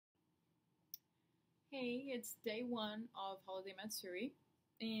Hey, it's day one of Holiday Matsuri,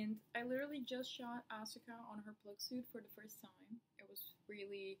 and I literally just shot Asuka on her Plugsuit for the first time. It was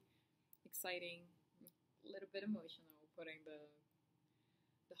really exciting, a little bit emotional, putting the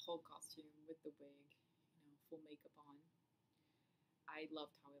whole costume with the wig, full makeup on. I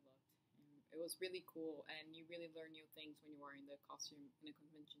loved how it looked, and it was really cool. And you really learn new things when you are in the costume in a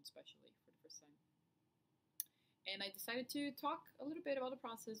convention, especially for the first time. And I decided to talk a little bit about the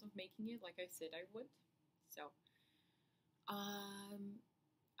process of making it, like I said I would. So, um,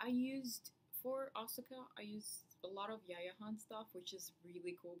 I used for Asuka, I used a lot of Yaya stuff, which is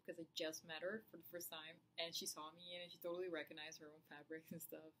really cool because I just met her for the first time, and she saw me and she totally recognized her own fabrics and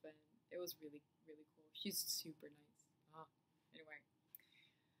stuff, and it was really really cool. She's super nice. Anyway,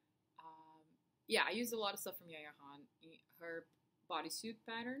 um, yeah, I used a lot of stuff from Yaya her bodysuit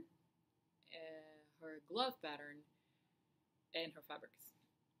pattern, her glove pattern, and her fabrics.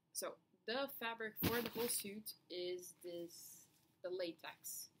 So the fabric for the whole suit is the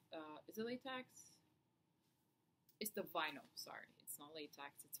latex. Is it latex? It's the vinyl. Sorry, it's not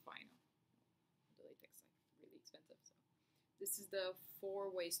latex. It's vinyl. The latex is like really expensive. So this is the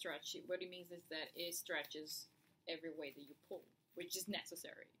four-way stretch. What it means is that it stretches every way that you pull, which is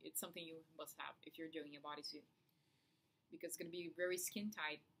necessary. It's something you must have if you're doing a bodysuit because it's going to be very skin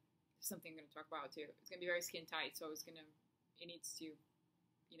tight. Something I'm going to talk about too. It's going to be very skin tight, so it needs to,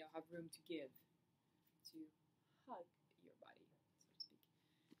 have room to give, to hug your body, so to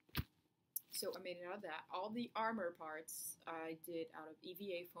speak. So I made it out of that. All the armor parts I did out of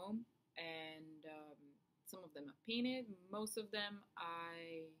EVA foam, and some of them I painted. Most of them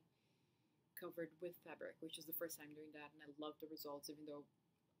I covered with fabric, which was the first time doing that, and I loved the results, even though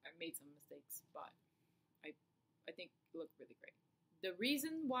I made some mistakes, but I think it looked really great. The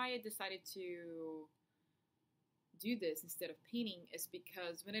reason why I decided to do this instead of painting is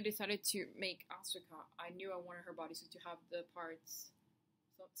because when I decided to make Asuka, I knew I wanted her bodysuit to have the parts,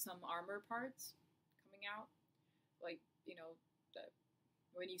 some armor parts coming out, like that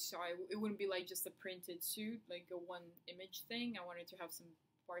when you saw it, it wouldn't be like just a printed suit, like a one image thing. I wanted to have some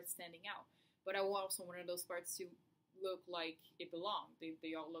parts standing out, but I also wanted those parts to look like it belonged.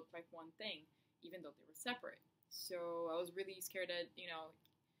 They all looked like one thing, even though they were separate. So I was really scared that,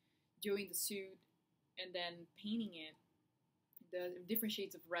 doing the suit and then painting it, the different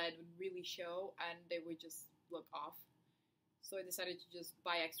shades of red would really show and they would just look off. So I decided to just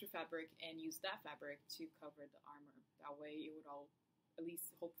buy extra fabric and use that fabric to cover the armor. That way it would all, at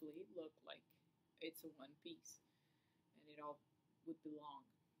least hopefully, look like it's a one piece and it all would belong.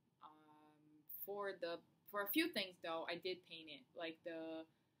 For a few things though, I did paint it, like the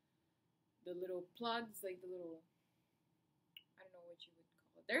little plugs, like the little, I don't know what you would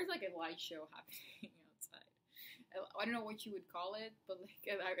call it. There's like a light show happening outside. I don't know what you would call it, but like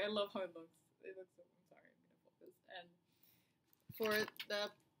I love how it looks. It looks so, I'm sorry, I'm gonna focus. And for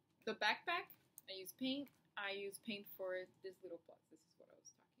the backpack, I use paint. I use paint for this little plugs. This is what I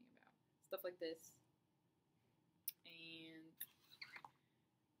was talking about. Stuff like this.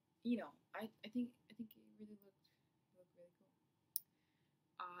 And I think it really looked really cool.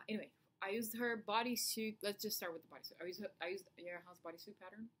 Anyway, I used her bodysuit. Let's just start with the bodysuit. I used Yaya bodysuit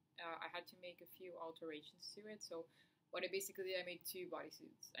pattern. I had to make a few alterations to it. So what I basically did, I made two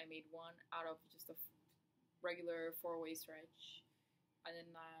bodysuits. I made one out of just a regular four-way stretch, and then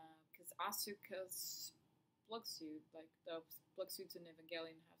because Asuka's Plugsuit, like the Plugsuits in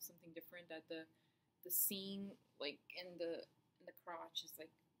Evangelion, have something different. That the seam, like in the crotch, is like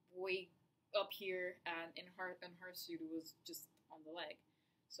way up here, and in her suit it was just on the leg.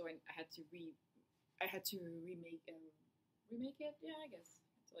 So I had to remake it. Yeah, I guess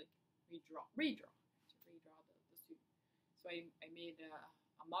to like redraw the suit. So I made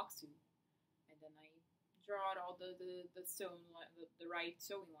a mock suit, and then I drawed all the right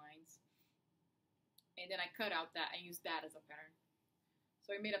sewing lines, and then I cut out that and used that as a pattern.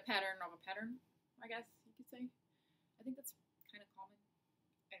 So I made a pattern of a pattern, I guess you could say. I think that's kind of common.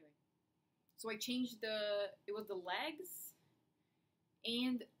 Anyway, so I changed it was the legs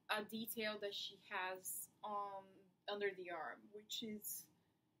and a detail that she has under the arm, which is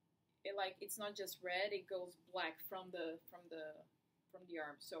it's not just red; it goes black from the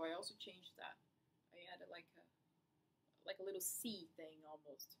arm. So I also changed that. I added like a little C thing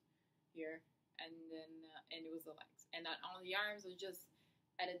almost here, and then and it was the legs, and then on the arms I just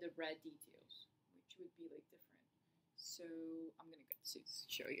added the red details, which would be like different. So I'm gonna get the suits to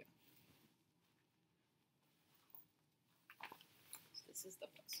show you. This is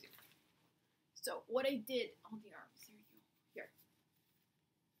the Plugsuit. So what I did on the arms, here we go. Here.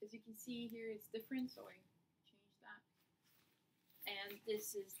 As you can see here, it's different, so I changed that. And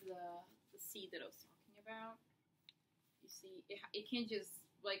this is the C that I was talking about. You see, it can't just,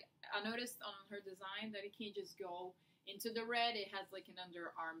 like, I noticed on her design that it can't just go into the red. It has like an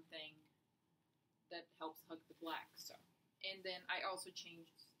underarm thing that helps hug the black. So, and then I also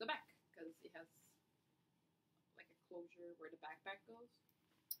changed the back because it has like a closure where the backpack goes.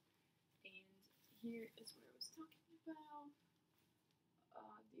 And here is what I was talking about.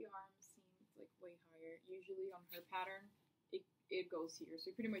 The arm seems like way higher. Usually on her pattern, it goes here.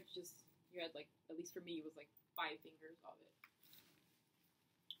 So pretty much just, you had like, at least for me, it was like 5 fingers of it.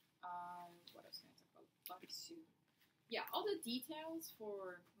 What else can I talk about? Bodysuit. Yeah, all the details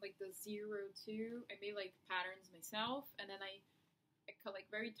for like the 02, I made like patterns myself, and then I cut like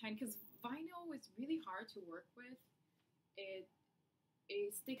very tiny, because vinyl is really hard to work with. It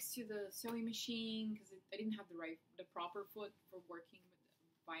sticks to the sewing machine because I didn't have the proper foot for working with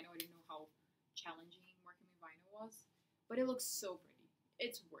vinyl. I didn't know how challenging working with vinyl was, but it looks so pretty.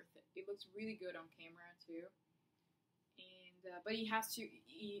 It's worth it. It looks really good on camera too. And but it has to.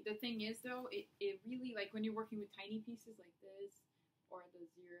 The thing is though, it really, like when you're working with tiny pieces like this or the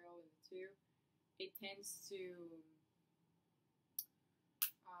 0 and the 2, it tends to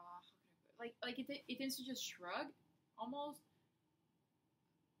how can I put it? It tends to just shrug almost.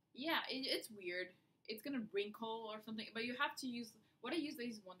 Yeah, it's weird. It's gonna wrinkle or something, but you have to use, what I use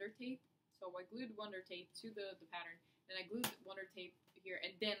is Wondertape. So I glued Wondertape to the pattern, then I glued Wondertape here,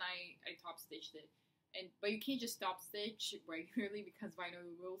 and then I top stitched it. But you can't just top stitch regularly because vinyl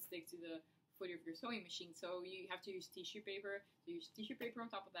will stick to the foot of your sewing machine. So you have to use tissue paper. So you use tissue paper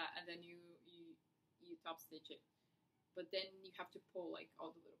on top of that, and then you top stitch it. But then you have to pull like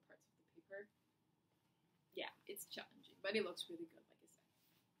all the little parts of the paper. Yeah, it's challenging, but it looks really good, like I said.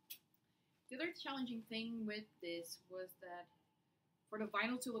 The other challenging thing with this was that for the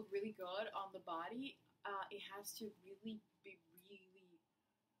vinyl to look really good on the body, it has to really be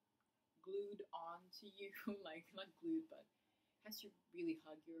glued onto you, like not glued, but it has to really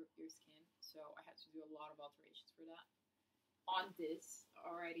hug your skin. So I had to do a lot of alterations for that on this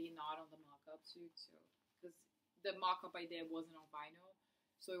already, not on the mock-up suit. So because the mock-up I did wasn't on vinyl,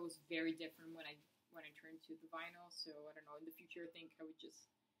 so it was very different when I turned to the vinyl. So I don't know, in the future I think I would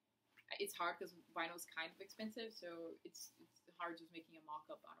just, it's hard because vinyl is kind of expensive, so it's hard just making a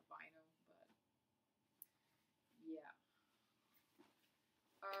mock-up out of vinyl. But yeah.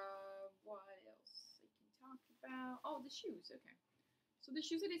 What else I can talk about? Oh, the shoes. Okay. So the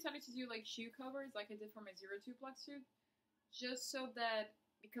shoes, I decided to do like shoe covers like I did for my 02 Plugsuit, just so that,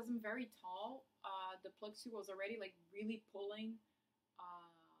 because I'm very tall, the Plugsuit was already like really pulling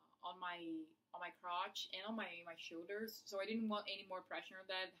on my crotch and on my shoulders. So I didn't want any more pressure on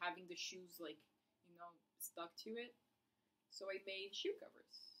that, having the shoes like, stuck to it. So I made shoe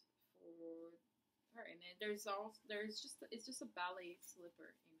covers for her, and then it's just a ballet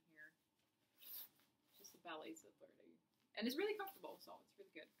slipper in here, just a ballet slipper, and it's really comfortable, so it's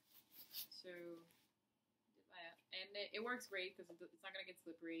really good. So did that, and it works great because it's not gonna get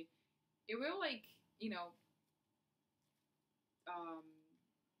slippery. It will, like, how can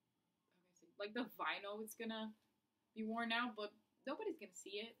I say, like the vinyl is gonna be worn out, but nobody's gonna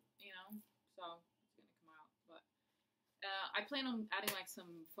see it, so it's gonna come out. But I plan on adding like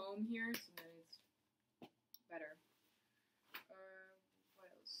some foam here so that it's better.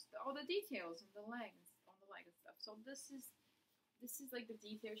 What else? All the details on the leg and stuff. So this is like the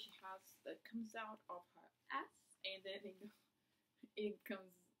detail she has that comes out of her ass, and then it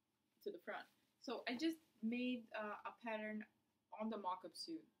comes to the front. So I just made a pattern on the mock-up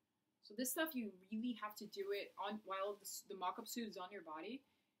suit. So this stuff you really have to do it on while the mock-up suit is on your body,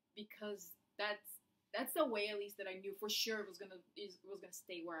 because that's the way, at least, that I knew for sure it was gonna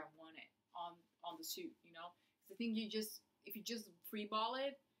stay where I want it on the suit, Because I think if you just free ball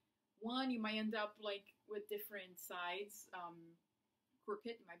it, one, you might end up like with different sides,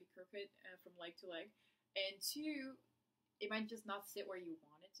 crooked. It might be crooked from leg to leg, and two, it might just not sit where you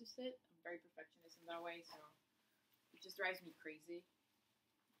want it to sit. I'm very perfectionist in that way, so it just drives me crazy.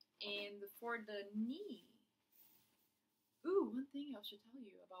 And for the knee, one thing I should tell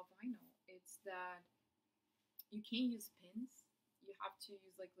you about vinyl, it's that you can't use pins. You have to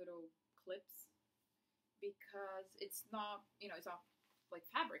use like little clips, because it's not, it's not like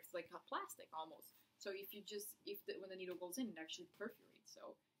fabric. It's like a plastic almost. So when the needle goes in, it actually perforates.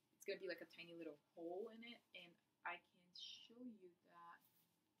 So it's gonna be like a tiny little hole in it, and I can show you that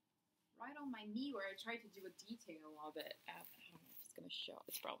right on my knee where I tried to do a detail of it. I don't know if it's gonna show.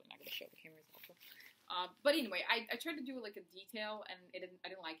 It's probably not gonna show. The camera's also. But anyway, I tried to do like a detail, and I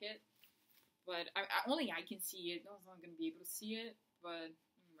didn't like it. But only I can see it. No one's not gonna be able to see it. But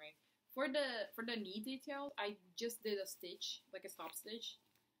anyway, for the knee detail, I just did a stitch, like a stop stitch,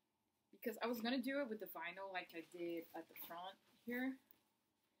 because I was gonna do it with the vinyl like I did at the front here,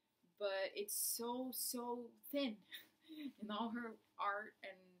 but it's so thin in all her art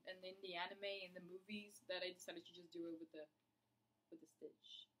and in the anime and the movies that I decided to just do it with the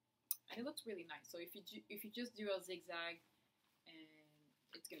stitch, and it looks really nice. So if you just do a zigzag, and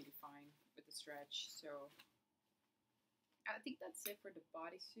it's gonna be fine with the stretch. So I think that's it for the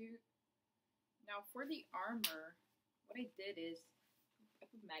bodysuit. Now for the armor, what I did is I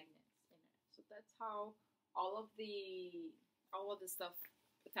put magnets in it. So that's how all of the stuff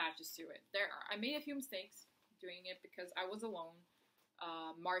attaches to it. I made a few mistakes doing it because I was alone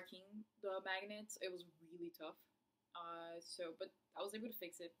marking the magnets. It was really tough. But I was able to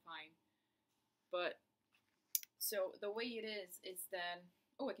fix it fine. But so the way it is that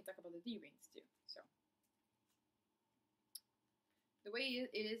I can talk about the D-rings too. So the way it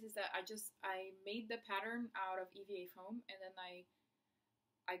is that I made the pattern out of EVA foam, and then I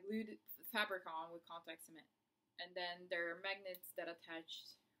glued fabric on with contact cement, and then there are magnets that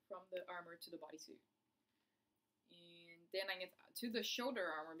attached from the armor to the bodysuit. And then I get to the shoulder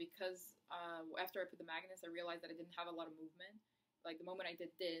armor because after I put the magnets, I realized that I didn't have a lot of movement. Like the moment I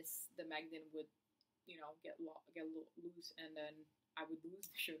did this, the magnet would, get a little loose, and then I would lose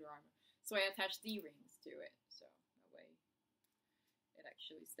the shoulder armor. So I attached D-rings to it, so that way it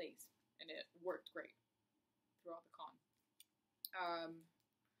actually stays, and it worked great throughout the con.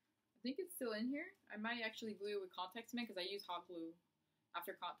 I think it's still in here. I might actually glue it with contact cement because I use hot glue.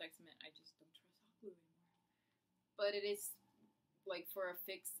 After contact cement, I just don't trust hot glue anymore. But it is like for a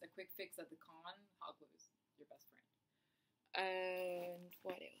quick fix at the con, hot glue is your best friend. And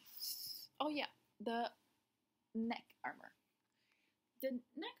what else? Oh yeah, the neck armor. The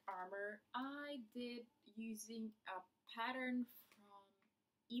neck armor I did using a pattern from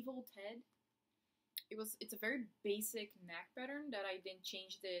Evil Ted. It's a very basic neck pattern that I then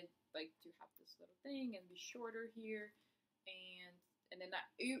changed it like to have this little thing and be shorter here, and then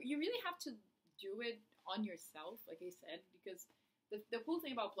you really have to do it on yourself, like I said, because the cool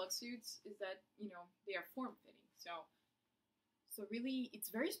thing about Plugsuits is that they are form fitting. So really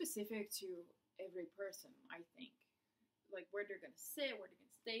it's very specific to every person, I think, like where they're gonna sit, where they're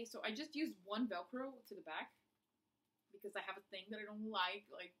gonna stay. So I just used one Velcro to the back because I have a thing that I don't like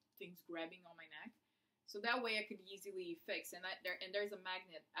things grabbing on my neck. So that way I could easily fix, and there's a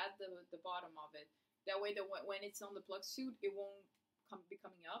magnet at the bottom of it. That way that when it's on the Plugsuit, it won't be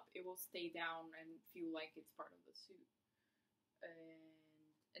coming up. It will stay down and feel like it's part of the suit.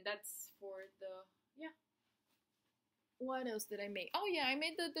 And that's for the, yeah. What else did I make? Oh yeah, I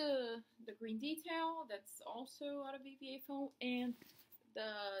made the green detail. That's also out of EVA foam, and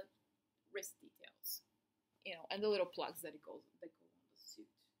the wrist details, and the little plugs that go on the suit.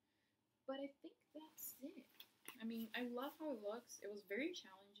 But I think that's it. I mean, I love how it looks. It was very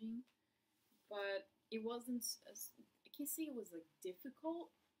challenging, but it wasn't. I can't say it was like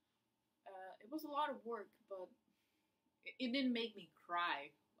difficult. It was a lot of work, but it didn't make me cry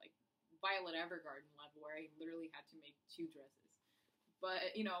like Violet Evergarden level, where I literally had to make 2 dresses.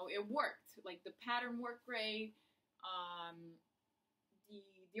 But it worked. Like the pattern worked great.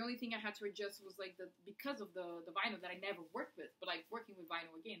 The only thing I had to adjust was like because of the vinyl that I never worked with. But like working with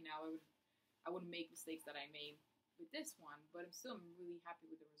vinyl again now, I wouldn't make mistakes that I made with this one. But I'm still really happy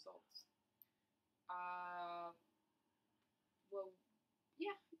with the results. Well,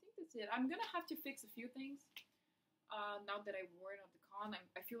 yeah, I think that's it. I'm gonna have to fix a few things. Now that I wore it on the con,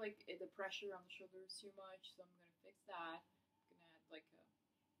 I feel like the pressure on the shoulder is too much, so I'm gonna fix that. I'm gonna add like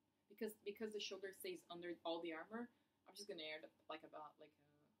because the shoulder stays under all the armor. I'm just gonna add like a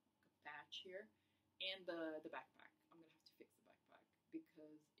patch here, and the backpack. I'm gonna have to fix the backpack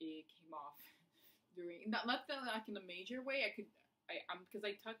because it came off during not like in a major way. Because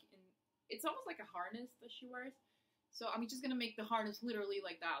I tuck in. It's almost like a harness that she wears. So I'm just gonna make the harness literally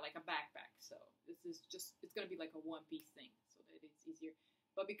like that, like a backpack. So this is it's gonna be like a one-piece thing, so that it's easier.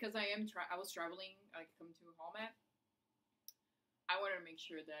 But because I was traveling, like coming to a Hallmat, I wanted to make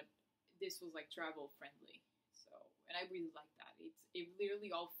sure that this was like travel friendly. So, and I really like that. It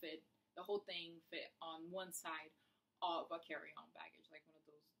literally all fit. The whole thing fit on one side of a carry-on baggage, like one of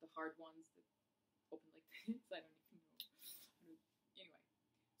the hard ones that open like this. I don't even know. Anyway,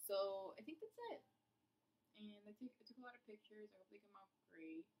 so I think that's it. And I took a lot of pictures. I hope they come out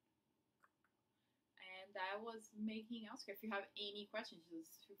great. And that was making Asuka. If you have any questions,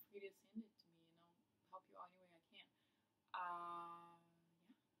 just feel free to send it to me.